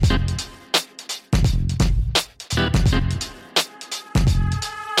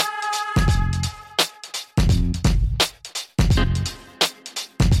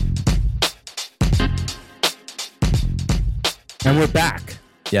we're back.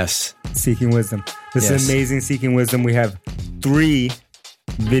 Yes. Seeking Wisdom. This is amazing Seeking Wisdom. We have 3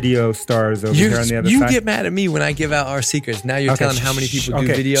 video stars over here on the other side. You get mad at me when I give out our secrets. Now you're telling how many people do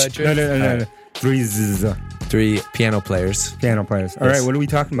video at church? No. 3 piano players. Piano players. All right, what are we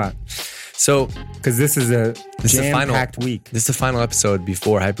talking about? So, because this is a jam-packed week. This is the final episode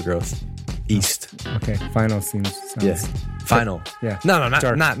before Hypergrowth East. Okay, final sounds. Final. Yeah. No, it's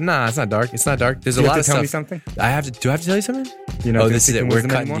not dark. It's not dark. There's a lot of stuff. Tell me something? Do I have to tell you something? This is it. We're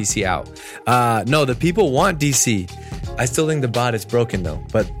cutting DC out. No, the people want DC. I still think the bot is broken though.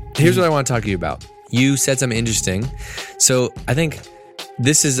 But here's what I want to talk to you about. You said something interesting. So I think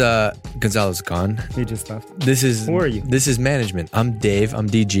this is Gonzalo's gone. He just left. Who are you? This is management. I'm Dave. I'm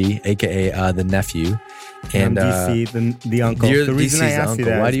DG, aka the nephew. And I'm DC, the uncle. You're the reason DC's I asked you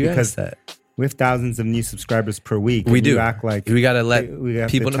that Why do you because ask that? we have thousands of new subscribers per week. We do. You act like we got to let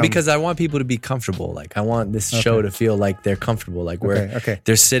people know, come. because I want people to be comfortable. Like I want this show to feel like they're comfortable. Like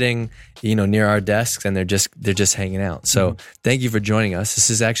they're sitting, near our desks and they're just hanging out. So thank you for joining us. This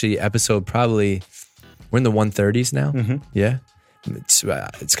is actually episode we're in the 130s now. Mm-hmm. Yeah.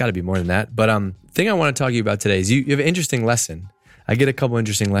 It's got to be more than that. But thing I want to talk to you about today is you have an interesting lesson. I get a couple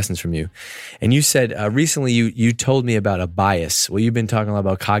interesting lessons from you. And you said recently you told me about a bias. Well, you've been talking a lot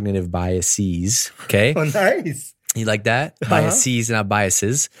about cognitive biases. Okay. Oh, nice. You like that? Biases, not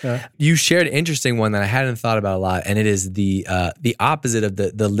biases. You shared an interesting one that I hadn't thought about a lot, and it is the opposite of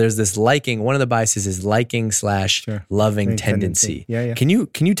there's this liking. One of the biases is liking / loving tendency. Yeah. Can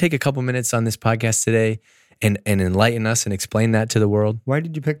you take a couple minutes on this podcast today and enlighten us and explain that to the world? Why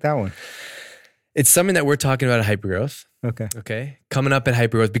did you pick that one? It's something that we're talking about at Hypergrowth. Okay. Coming up at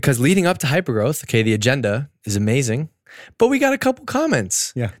Hypergrowth, because leading up to Hypergrowth, the agenda is amazing. But we got a couple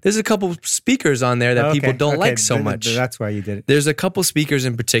comments. Yeah. There's a couple speakers on there that people don't like so much. That's why you did it. There's a couple speakers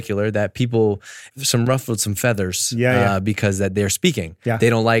in particular that people ruffled some feathers because that they're speaking. Yeah. They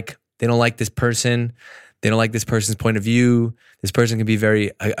don't like this person. They don't like this person's point of view. This person can be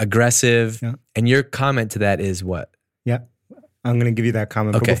very aggressive. Yeah. And your comment to that is what? Yeah. I'm going to give you that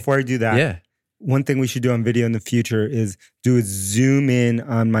comment. Okay. But before I do that, one thing we should do on video in the future is do a zoom in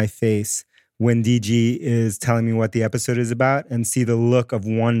on my face when DG is telling me what the episode is about and see the look of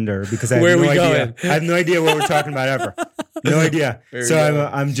wonder, because I have no idea. I have no idea what we're talking about ever. No idea. So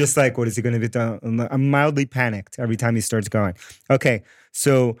I'm just like, what is he going to be doing? I'm mildly panicked every time he starts going. Okay,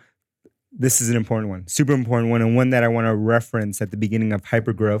 so this is an important one, super important one, and one that I want to reference at the beginning of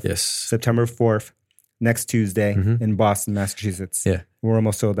Hypergrowth. Yes. September 4th, next Tuesday in Boston, Massachusetts. Yeah. We're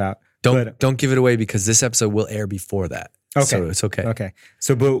almost sold out. Don't give it away, because this episode will air before that. Okay. So it's okay. Okay.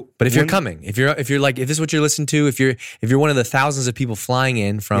 So, but if you're coming, if you're like, if this is what you're listening to, if you're one of the thousands of people flying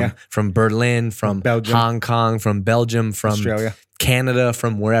in from Berlin, from Belgium, Hong Kong, from Belgium, from Australia, Canada,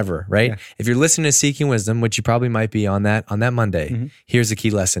 from wherever, right? Yeah. If you're listening to Seeking Wisdom, which you probably might be on that Monday, here's the key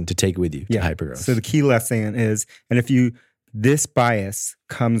lesson to take with you to Hypergrowth. So the key lesson is, and this bias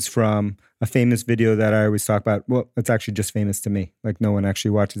comes from a famous video that I always talk about. Well, it's actually just famous to me. Like no one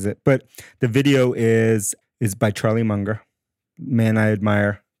actually watches it. But the video is by Charlie Munger, man I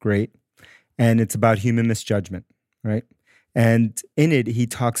admire, great. And it's about human misjudgment, right? And in it, he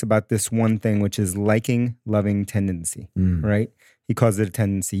talks about this one thing, which is liking, loving tendency, right? He calls it a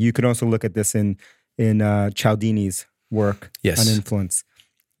tendency. You could also look at this in Cialdini's work on influence,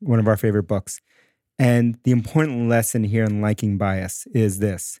 one of our favorite books. And the important lesson here in liking bias is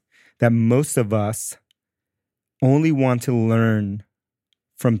this, that most of us only want to learn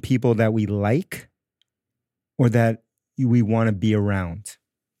from people that we like or that we want to be around,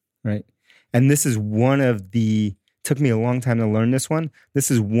 right? And this is took me a long time to learn this one. This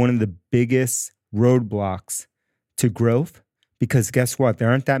is one of the biggest roadblocks to growth, because guess what? There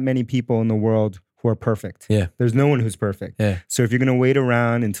aren't that many people in the world who are perfect. Yeah. There's no one who's perfect. Yeah. So if you're going to wait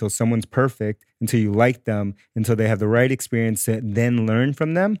around until someone's perfect, until you like them, until they have the right experience to then learn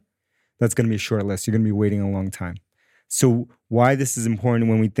from them, that's going to be a short list. You're going to be waiting a long time. So why this is important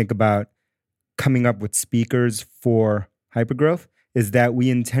when we think about coming up with speakers for Hypergrowth is that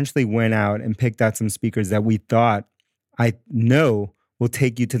we intentionally went out and picked out some speakers that we thought, I know, will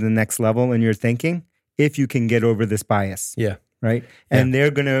take you to the next level in your thinking if you can get over this bias. Yeah. Right? And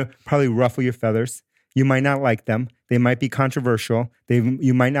they're going to probably ruffle your feathers. You might not like them. They might be controversial.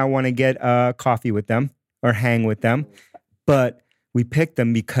 You might not want to get coffee with them or hang with them. But we picked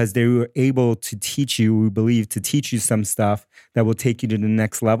them because they were able to teach you, we believe, to teach you some stuff that will take you to the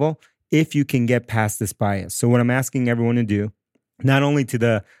next level if you can get past this bias. So what I'm asking everyone to do, not only to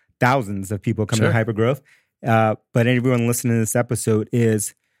the thousands of people coming to Hypergrowth, but everyone listening to this episode,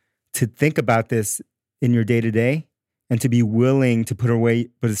 is to think about this in your day-to-day and to be willing to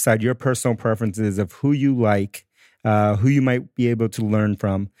put aside your personal preferences of who you like, who you might be able to learn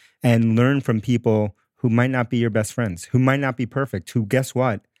from, and learn from people who might not be your best friends, who might not be perfect, who, guess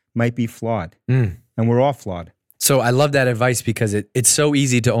what, might be flawed. And we're all flawed. So I love that advice because it's so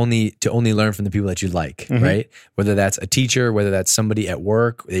easy to only learn from the people that you like, right? Whether that's a teacher, whether that's somebody at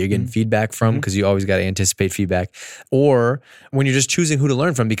work that you're getting feedback from, because you always got to anticipate feedback, or when you're just choosing who to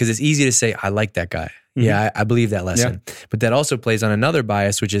learn from, because it's easy to say, I like that guy. Yeah, I believe that lesson. Yeah. But that also plays on another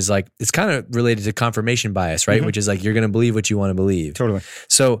bias, which is like, it's kind of related to confirmation bias, right? Which is like, you're going to believe what you want to believe. Totally.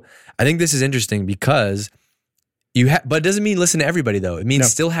 So I think this is interesting because but it doesn't mean listen to everybody though. It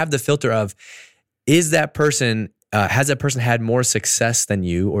means still have the filter of, is that person, has that person had more success than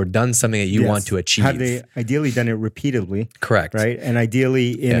you or done something that you want to achieve? Have they ideally done it repeatedly? Correct. Right? And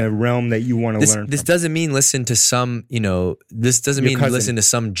ideally in a realm that you want to learn This from. doesn't mean listen to some, this doesn't mean listen to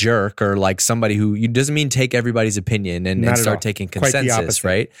some jerk or like somebody who, doesn't mean take everybody's opinion and start taking consensus,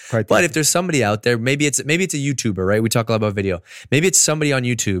 right? But if there's somebody out there, maybe it's a YouTuber, right? We talk a lot about video. Maybe it's somebody on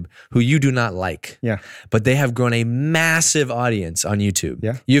YouTube who you do not like. Yeah. But they have grown a massive audience on YouTube.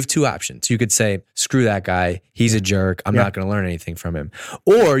 Yeah. You have two options. You could say, screw that guy. He's a jerk. I'm not going to learn anything from him.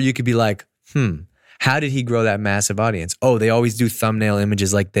 Or you could be like, how did he grow that massive audience? Oh, they always do thumbnail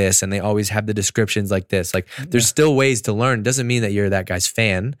images like this and they always have the descriptions like this. Like there's still ways to learn. Doesn't mean that you're that guy's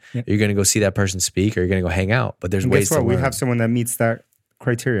fan. Yeah. You're going to go see that person speak or you're going to go hang out. But there's ways to learn. We have someone that meets that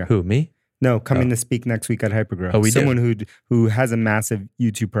criteria. Who, me? No, coming to speak next week at Hypergrow. Oh, someone who has a massive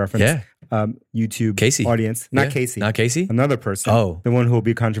YouTube preference. Yeah. YouTube Casey. audience. Not Casey. Not Casey? Another person. Oh. The one who will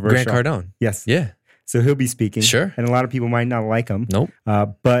be controversial. Grant Cardone. Yes. Yeah. So he'll be speaking. Sure. And a lot of people might not like him. Nope.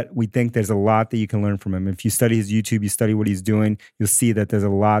 But we think there's a lot that you can learn from him. If you study his YouTube, you study what he's doing, you'll see that there's a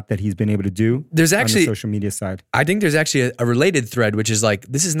lot that he's been able to do on the social media side. I think there's actually a related thread, which is like,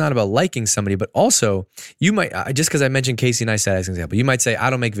 this is not about liking somebody, but also you might, just because I mentioned Casey Neistat as an example, you might say, I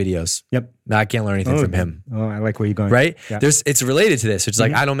don't make videos. Yep. I can't learn anything from him. Oh, I like where you're going. Right? Yeah. It's related to this. It's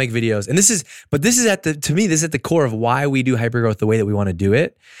like, I don't make videos. And this is at the core of why we do hypergrowth the way that we want to do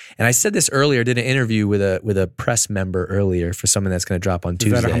it. And I said this earlier, did an interview with a press member earlier for something that's going to drop on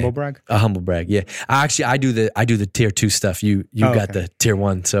Tuesday. Is that a humble brag? A humble brag, yeah. Actually, I do the tier 2 stuff. You got the tier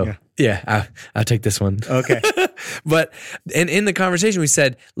 1. So yeah, I'll take this one. Okay. But in the conversation, we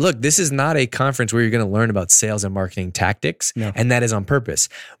said, look, this is not a conference where you're going to learn about sales and marketing tactics. No. And that is on purpose.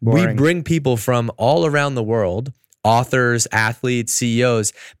 Boring. We bring people from all around the world, authors, athletes,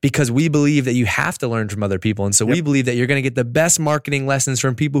 CEOs, because we believe that you have to learn from other people. And so we believe that you're going to get the best marketing lessons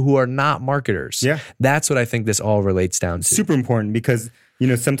from people who are not marketers. Yeah. That's what I think this all relates down to. Super important because,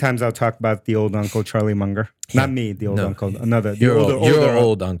 sometimes I'll talk about the old uncle, Charlie Munger. Not me, the old uncle, another. Your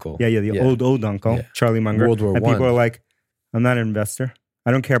old uncle. Yeah, the old uncle, Charlie Munger. World War I. People are like, I'm not an investor.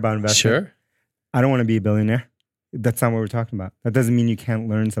 I don't care about investing. Sure. I don't want to be a billionaire. That's not what we're talking about. That doesn't mean you can't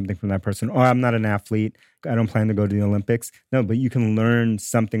learn something from that person. Or I'm not an athlete. I don't plan to go to the Olympics. No, but you can learn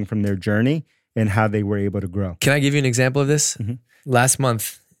something from their journey and how they were able to grow. Can I give you an example of this? Mm-hmm. Last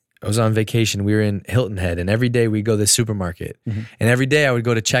month, I was on vacation. We were in Hilton Head, and every day we'd go to the supermarket. Mm-hmm. And every day I would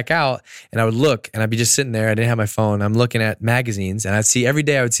go to check out, and I would look, and I'd be just sitting there. I didn't have my phone. I'm looking at magazines, and every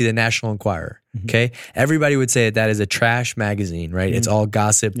day I would see the National Enquirer. Mm-hmm. Okay? Everybody would say that is a trash magazine, right? Mm-hmm. It's all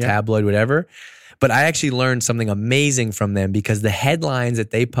gossip, tabloid, whatever. But I actually learned something amazing from them because the headlines that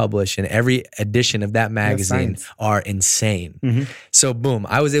they publish in every edition of that magazine are insane. Mm-hmm. So boom,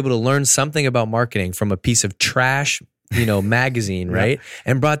 I was able to learn something about marketing from a piece of trash magazine, right?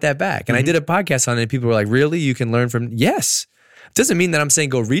 And brought that back. And I did a podcast on it and people were like, really? You can learn from, yes. It doesn't mean that I'm saying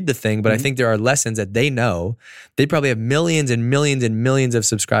go read the thing, but I think there are lessons that they know. They probably have millions and millions and millions of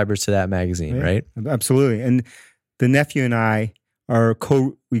subscribers to that magazine, right? Absolutely. And the nephew and I are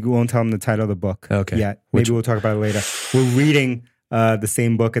we won't tell him the title of the book yet. Maybe we'll talk about it later. We're reading the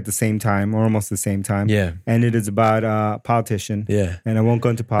same book at the same time, or almost the same time. Yeah. And it is about a politician. Yeah. And I won't go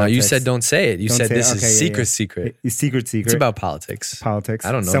into politics. No, you said don't say it. You said this is secret. It's secret. It's about politics. I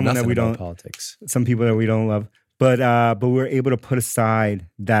don't know nothing about politics. Some people that we don't love. But we're able to put aside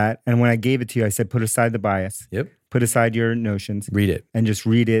that. And when I gave it to you, I said, put aside the bias. Yep. Put aside your notions. Read it. And just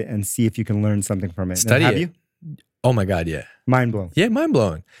read it and see if you can learn something from it. Study have it. You? Oh my God, yeah. Mind blowing. Yeah, mind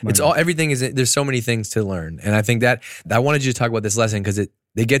blowing. Everything is, there's so many things to learn. And I think that I wanted you to talk about this lesson because it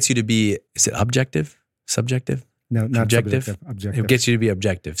gets you to be, is it objective? Subjective? No, not objective. Objective. It gets you to be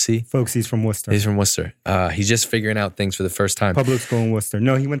objective. See? Folks, he's from Worcester. He's from Worcester. He's just figuring out things for the first time. Public school in Worcester.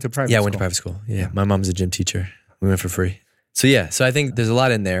 No, he went to private school. Yeah, I went to private school. Yeah. My mom's a gym teacher. We went for free. So I think there's a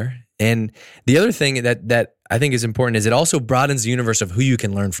lot in there. And the other thing that I think is important is it also broadens the universe of who you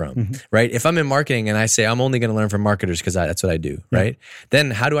can learn from, right? If I'm in marketing and I say I'm only going to learn from marketers because that's what I do, right? Then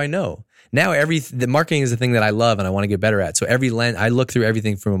how do I know? now the marketing is the thing that I love and I want to get better at. So every lens, I look through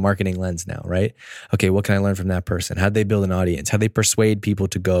everything from a marketing lens now, right? Okay, what can I learn from that person? How'd they build an audience? How'd they persuade people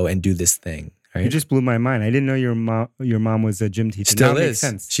to go and do this thing? Right? You just blew my mind. I didn't know your mom was a gym teacher. Still now is. It makes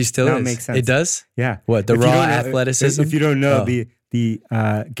sense. She still now is. It makes sense. It does? Yeah. What, the raw athleticism? If you don't know, the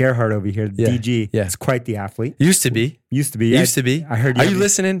Gerhard over here, DG, is quite the athlete. Used to be. I heard. Are you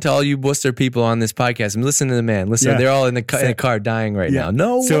listening to all you Worcester people on this podcast? I'm listening to the man. Listen, they're all in the car dying right now.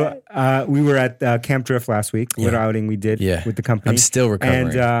 No. So we were at Camp Drift last week. What outing we did with the company. I'm still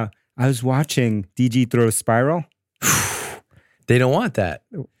recovering. And I was watching DG throw spiral. They don't want that.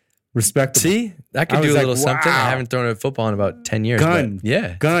 Respectable. See, I could do a little something. I haven't thrown a football in about 10 years. Gun.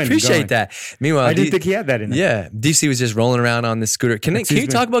 Appreciate that. Meanwhile, I didn't think he had that in him. Yeah, DC was just rolling around on this scooter. Can you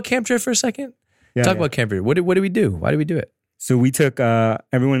talk about Camp Drift for a second? Talk about Camp Drift. What did we do? Why did we do it? So we took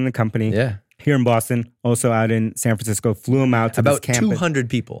everyone in the company here in Boston, also out in San Francisco, flew them out to about this camp. 200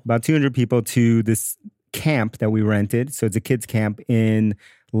 people. About 200 people to this camp that we rented. So it's a kids camp in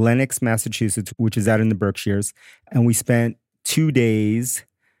Lenox, Massachusetts, which is out in the Berkshires. And we spent 2 days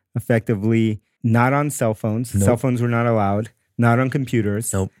effectively not on cell phones. Nope. Cell phones were not allowed, not on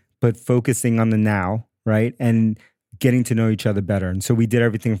computers, but focusing on the now, right? And getting to know each other better. And so we did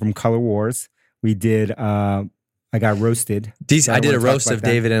everything from color wars. We did, I got roasted. I did a roast of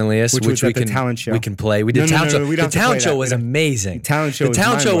David and Elias, which we can talent show. We can play. We did talent show. The talent show was amazing. The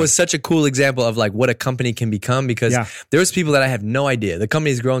talent show was such a cool example of like what a company can become because there was people that I have no idea. The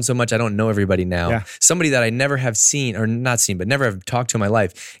company's grown so much I don't know everybody now. Yeah. Somebody that I never have seen or not seen, but never have talked to in my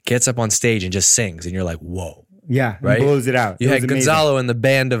life gets up on stage and just sings, and you're like, whoa. Yeah, right. Blows it out. You had Gonzalo and the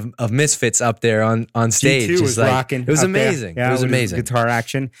band of Misfits up there on stage. G2 was like, rocking. It was amazing. Yeah, it was amazing. Guitar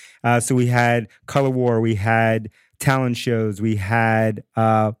action. So we had color war. We had talent shows. We had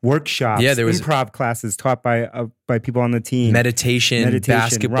workshops. Yeah, there was improv classes taught by people on the team. Meditation,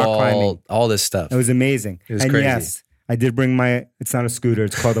 basketball, rock climbing, all this stuff. It was amazing. It was crazy. Yes, I did bring it's not a scooter.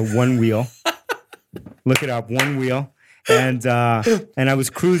 It's called a one wheel. Look it up, one wheel. And I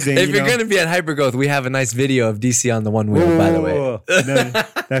was cruising. If you're going to be at Hypergrowth, we have a nice video of DC on the one wheel, by the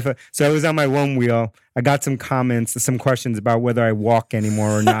way. So I was on my one wheel. I got some comments, some questions about whether I walk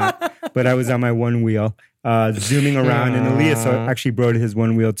anymore or not. But I was on my one wheel, zooming around. And Elias actually brought his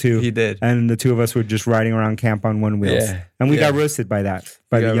one wheel too. He did. And the two of us were just riding around camp on one wheels. Yeah. And we got roasted by that,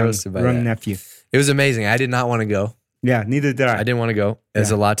 by the young nephew. It was amazing. I did not want to go. Yeah, neither did I. I didn't want to go. There's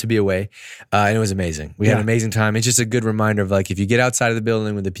a lot to be away. And it was amazing. We had an amazing time. It's just a good reminder of like, if you get outside of the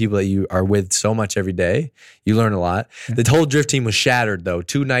building with the people that you are with so much every day, you learn a lot. The whole drift team was shattered though.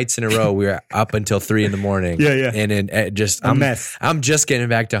 2 nights in a row, we were up until 3 a.m. Yeah. And it just, a mess. I'm just getting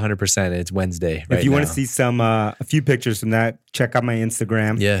back to 100%. It's Wednesday right If you now. want to see a few pictures from that, check out my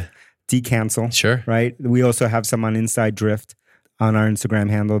Instagram. Yeah. Decancel. Sure. Right? We also have some on Inside Drift on our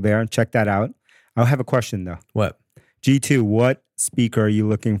Instagram handle there. Check that out. I'll have a question though. What? G2, what speaker are you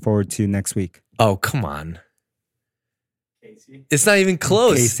looking forward to next week? Oh, come on. Casey. It's not even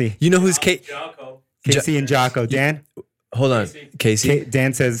close. Casey. You know who's Jocko? Casey and Jocko. Dan? Hold on. Casey?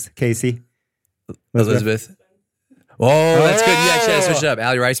 Dan says Casey. Elizabeth. Oh, that's good. You actually had to switch it up.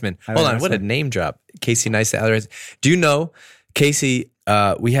 Allie Reisman. Hold on. What a name drop. Casey Nice to Allie Reisman. Do you know, Casey,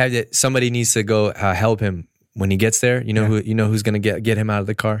 somebody needs to go help him when he gets there. You know who's going to get him out of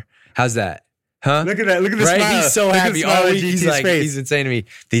the car? How's that? Huh? Look at that. Look at the smile. He's so happy. He's face. been saying to me,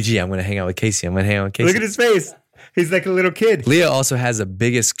 DG, I'm going to hang out with Casey. Look at his face. He's like a little kid. Leah also has she's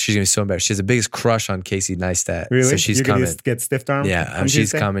going to be so embarrassed. She has the biggest crush on Casey Neistat. Really? So she's You're coming. Gonna get stiffed arm? Yeah,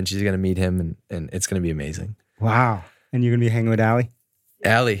 she's coming. She's going to meet him and it's going to be amazing. Wow. And you're going to be hanging with Allie?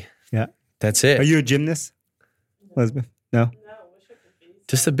 Allie. Yeah. That's it. Are you a gymnast, Elizabeth? No?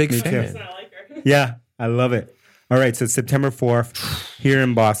 Just a big fan. Yeah, I love it. All right, so September 4th here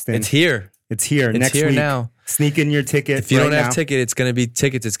in Boston. It's here. It's here next week. Now. Sneak in your ticket. If you don't have ticket, it's going to be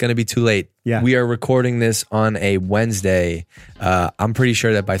tickets. It's going to be too late. Yeah. We are recording this on a Wednesday. I'm pretty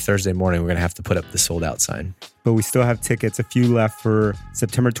sure that by Thursday morning, we're going to have to put up the sold out sign. But we still have tickets, a few left for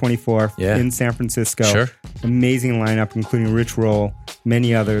September 24th in San Francisco. Sure. Amazing lineup, including Rich Roll,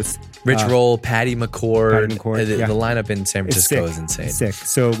 many others. Rich Roll, Patty McCord. The lineup in San Francisco is insane. It's sick.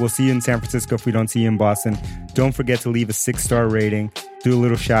 So we'll see you in San Francisco if we don't see you in Boston. Don't forget to leave a 6-star rating. Do a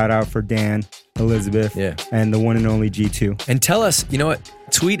little shout out for Dan, Elizabeth, and the one and only G2. And tell us, you know what?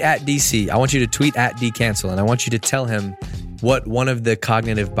 Tweet at DC. I want you to tweet at Decancel, and I want you to tell him what one of the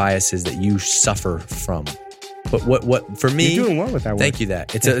cognitive biases that you suffer from. What for me? You're doing well with that word. Thank you.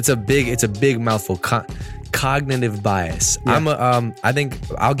 It's a big mouthful. Cognitive bias. Yeah. I think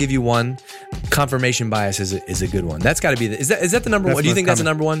I'll give you one. Confirmation bias is a good one. That's got to be is that the number one? Do you think that's the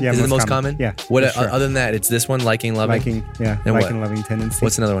number one? Yeah, is it the most common? Yeah. What other than that? It's this one, liking, loving. Liking, and loving tendency.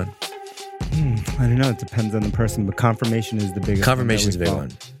 What's another one? I don't know. It depends on the person, but confirmation is the biggest. Confirmation is a big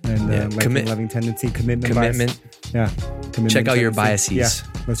one. And loving tendency, commitment. Bias. Yeah. Check out your biases. Yeah.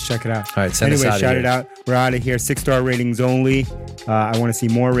 Let's check it out. All right. Send us out shout it out. We're out of here. 6-star ratings only. I want to see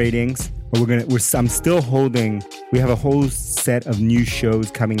more ratings. But I'm still holding. We have a whole set of new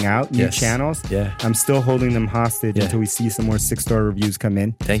shows coming out, new channels. Yeah. I'm still holding them hostage until we see some more 6-star reviews come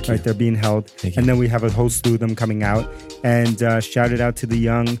in. Thank you. Right, they're being held. Thank you. And then we have a whole slew of them coming out. And shout it out to the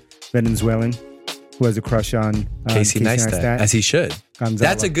young Venezuelan who has a crush on Casey Neistat, as he should. Gonzalo.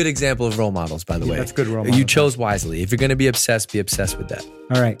 That's a good example of role models, by the way. That's good role models. You chose wisely. If you're going to be obsessed with that.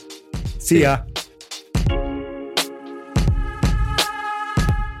 All right. See ya.